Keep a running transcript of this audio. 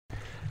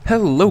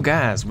Hello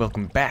guys,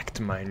 welcome back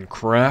to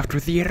Minecraft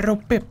with the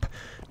Roppip.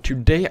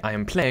 Today I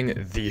am playing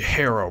the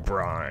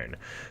Herobrine,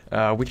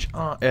 which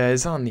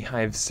is on the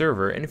Hive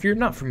server. And if you're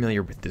not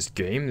familiar with this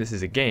game, this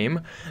is a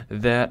game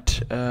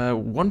that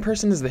one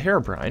person is the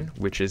Herobrine,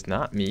 which is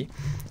not me,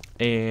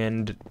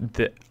 and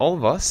all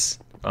of us,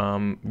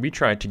 we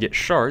try to get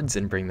shards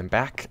and bring them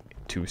back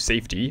to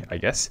safety, I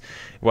guess,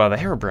 while the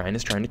Herobrine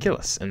is trying to kill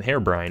us. And the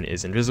Herobrine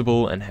is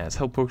invisible and has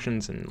health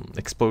potions and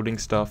exploding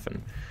stuff,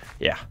 and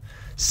yeah.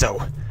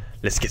 So,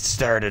 let's get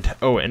started.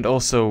 Oh, and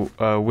also,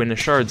 when a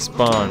shard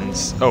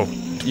spawns, oh,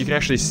 you can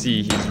actually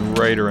see he's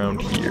right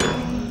around here.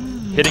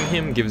 Hitting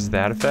him gives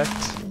that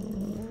effect,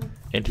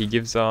 and he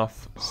gives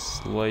off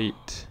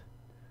slight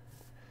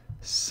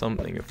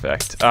something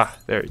effect. Ah,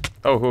 there.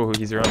 Oh,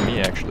 he's around me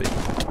actually.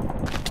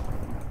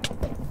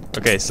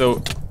 Okay,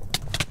 so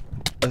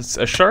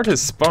a shard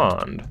has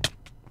spawned.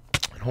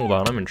 Hold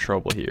on, I'm in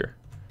trouble here.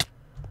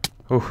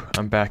 Oh,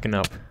 I'm backing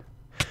up.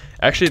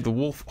 Actually, the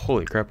wolf,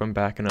 holy crap, I'm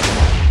backing up.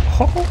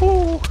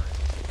 Oh,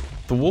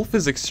 the wolf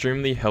is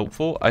extremely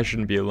helpful. I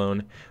shouldn't be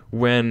alone.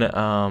 When,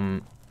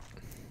 what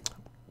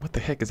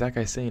the heck is that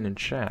guy saying in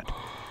chat?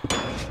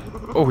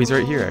 Oh, he's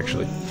right here,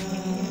 actually.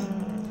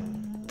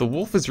 The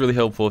wolf is really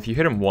helpful. If you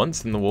hit him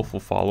once, then the wolf will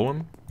follow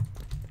him.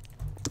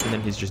 And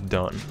then he's just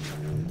done.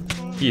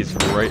 He is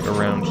right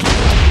around here.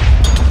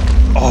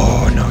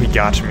 Oh, no, he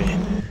got me.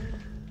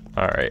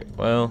 Alright,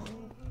 well,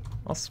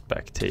 I'll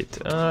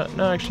spectate.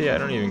 No, actually, I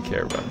don't even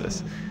care about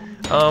this.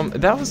 I'm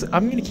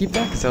gonna keep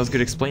that because that was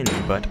good explaining,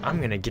 but I'm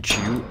gonna get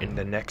you in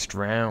the next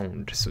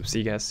round. So see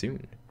you guys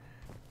soon.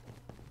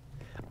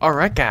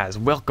 Alright guys,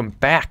 welcome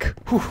back.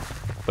 Whew,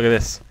 look at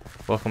this.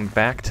 Welcome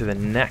back to the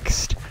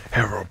next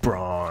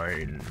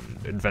Herobrine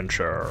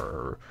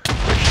adventure.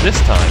 Which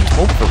this time,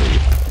 hopefully,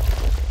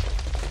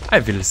 I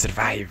will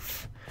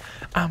survive.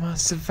 I'm a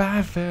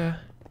survivor.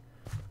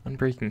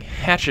 Unbreaking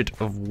hatchet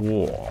of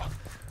war.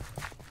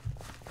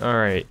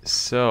 Alright,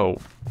 so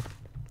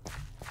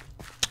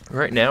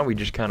right now we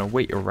just kind of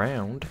wait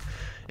around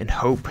and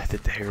hope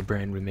that the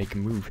Herobrine will make a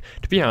move.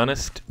 To be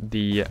honest,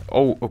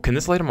 oh, can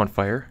this light him on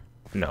fire?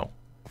 No.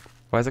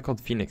 Why is it called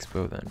Phoenix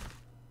Bow then?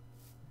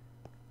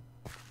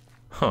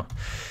 Huh.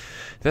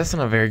 That's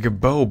not a very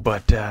good bow,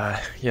 but yeah,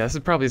 this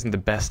probably isn't the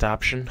best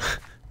option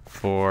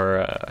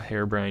for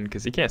Herobrine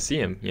because you can't see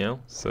him, you know?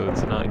 So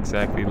it's not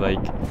exactly like...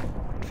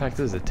 In fact,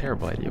 this is a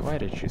terrible idea. Why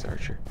did I choose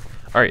Archer?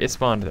 Alright, it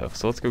spawned though,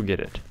 so let's go get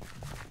it.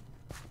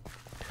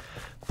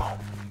 Boom,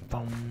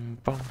 boom,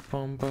 boom,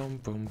 boom, boom,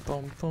 boom,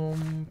 boom,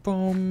 boom,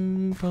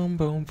 boom, boom,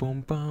 boom,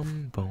 boom,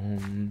 boom,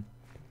 boom.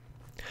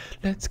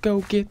 Let's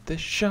go get the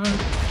shot.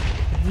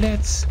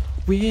 Let's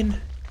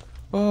win.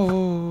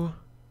 Oh.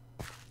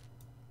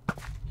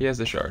 He has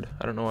the shard.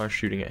 I don't know why I was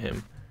shooting at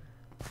him.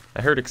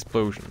 I heard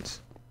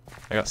explosions.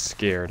 I got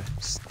scared.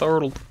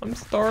 Startled. I'm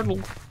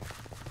startled.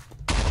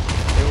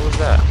 Hey, what was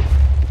that?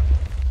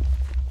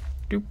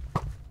 Doop.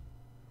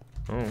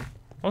 Oh.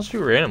 I'll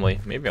shoot randomly.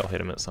 Maybe I'll hit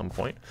him at some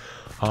point.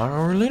 I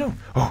don't really know.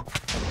 Oh!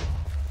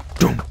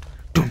 Doom!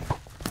 Doom!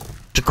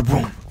 Chicka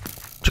boom!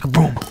 Chicka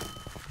boom!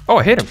 Oh,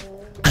 I hit him!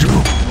 Chicka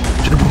boom!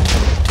 Chicka boom!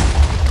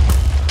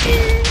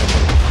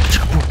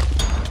 Chicka boom!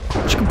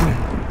 Chicka boom!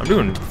 I'm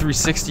doing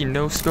 360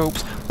 no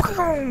scopes.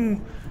 Hey,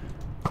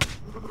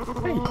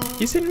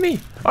 he's hitting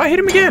me! Oh, I hit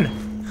him again!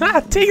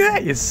 Ha! Take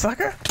that, you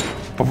sucker!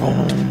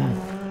 Boom!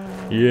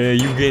 Yeah,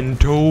 you getting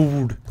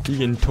told. You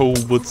getting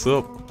told what's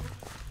up.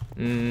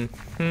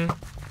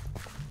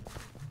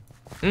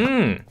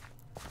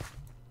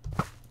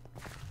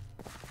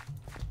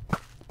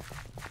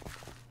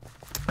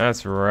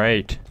 That's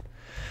right.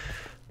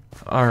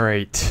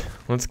 Alright,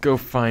 let's go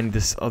find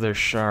this other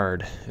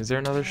shard. Is there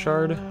another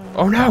shard?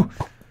 Oh no!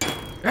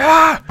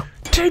 Ah!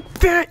 Take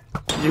that,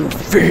 you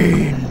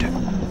fiend!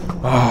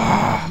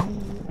 Ah!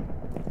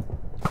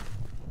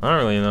 I don't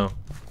really know.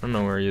 I don't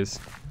know where he is.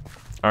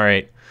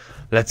 Alright,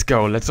 let's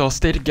go. Let's all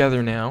stay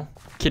together now.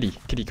 Kitty,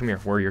 come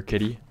here. Warrior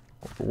kitty.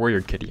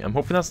 Warrior kitty. I'm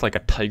hoping that's like a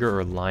tiger or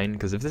a lion,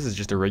 because if this is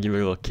just a regular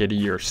little kitty,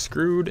 you're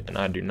screwed, and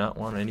I do not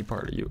want any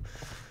part of you.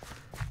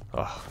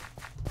 Ugh.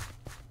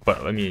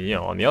 But I mean, you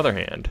know, on the other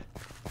hand,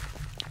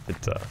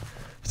 it's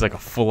like a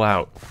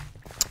full-out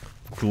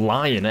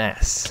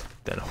lioness.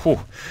 Then,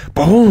 oh,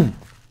 boom!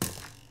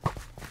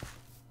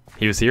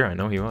 He was here. I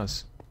know he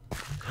was.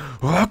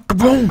 Oh,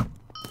 boom!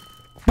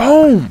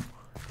 Boom!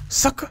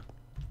 Sucker!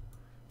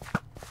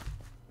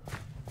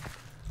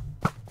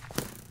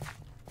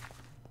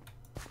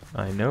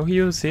 I know he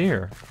was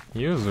here.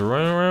 He was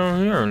running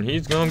around here, and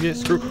he's gonna get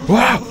screwed.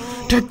 Wow!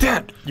 Take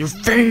that, you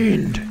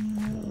fiend!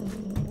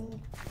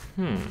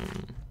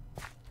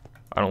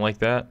 I don't like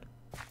that.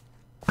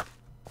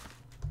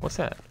 What's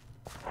that?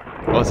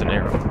 Oh, it's an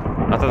arrow.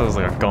 I thought it was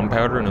like a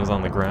gunpowder, and it was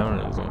on the ground,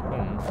 and it was like,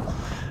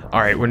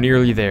 Alright, we're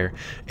nearly there.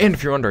 And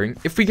if you're wondering,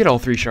 if we get all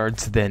 3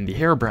 shards, then the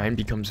Herobrine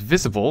becomes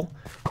visible,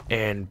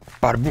 and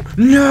bada boom.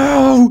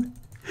 No!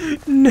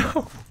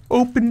 No!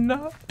 Open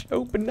out!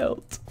 Open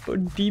out! Oh,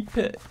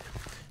 dependent.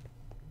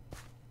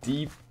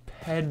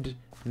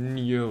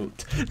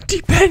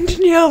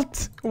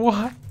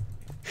 Why?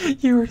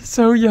 You were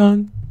so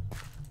young.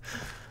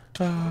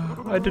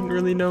 I didn't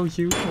really know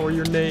you or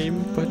your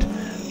name, but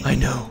I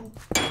know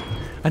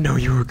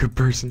you were a good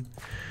person.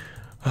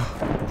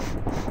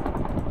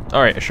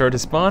 Alright, a shard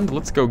has spawned.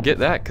 Let's go get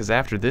that, because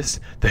after this,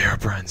 the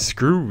Herobrine's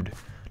screwed.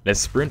 Let's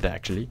sprint,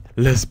 actually.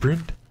 Let's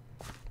sprint.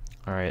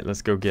 Alright,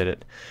 let's go get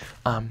it.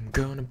 I'm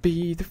gonna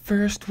be the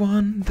first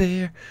one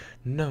there.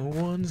 No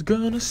one's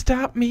gonna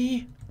stop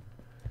me.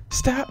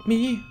 Stop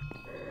me.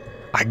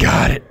 I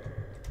got it.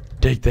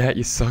 Take that,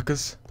 you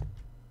suckers.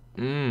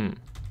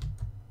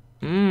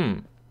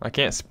 I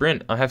can't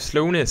sprint. I have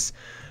slowness.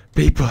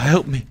 People,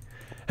 help me.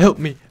 Help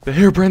me. The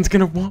Herobrine's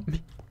gonna want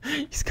me.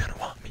 He's gonna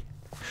want me.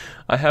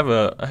 I have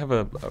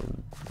a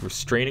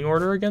restraining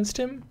order against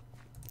him.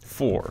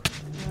 4.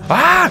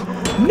 Ah!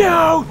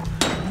 No!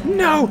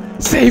 No!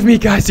 Save me,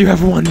 guys. You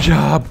have one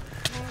job.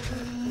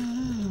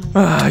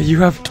 Ah, you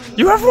have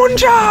one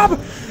job.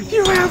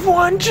 You have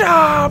one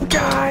job,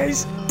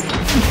 guys.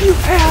 You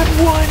had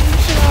one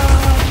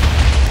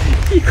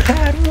job. You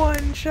had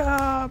one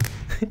job.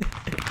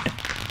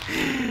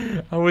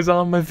 I was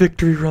on my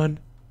victory run,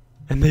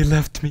 and they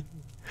left me.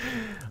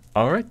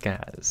 Alright,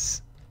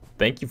 guys.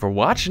 Thank you for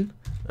watching.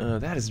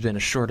 That has been a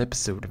short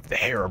episode of the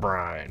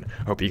Herobrine.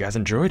 Hope you guys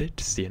enjoyed it.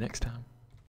 See you next time.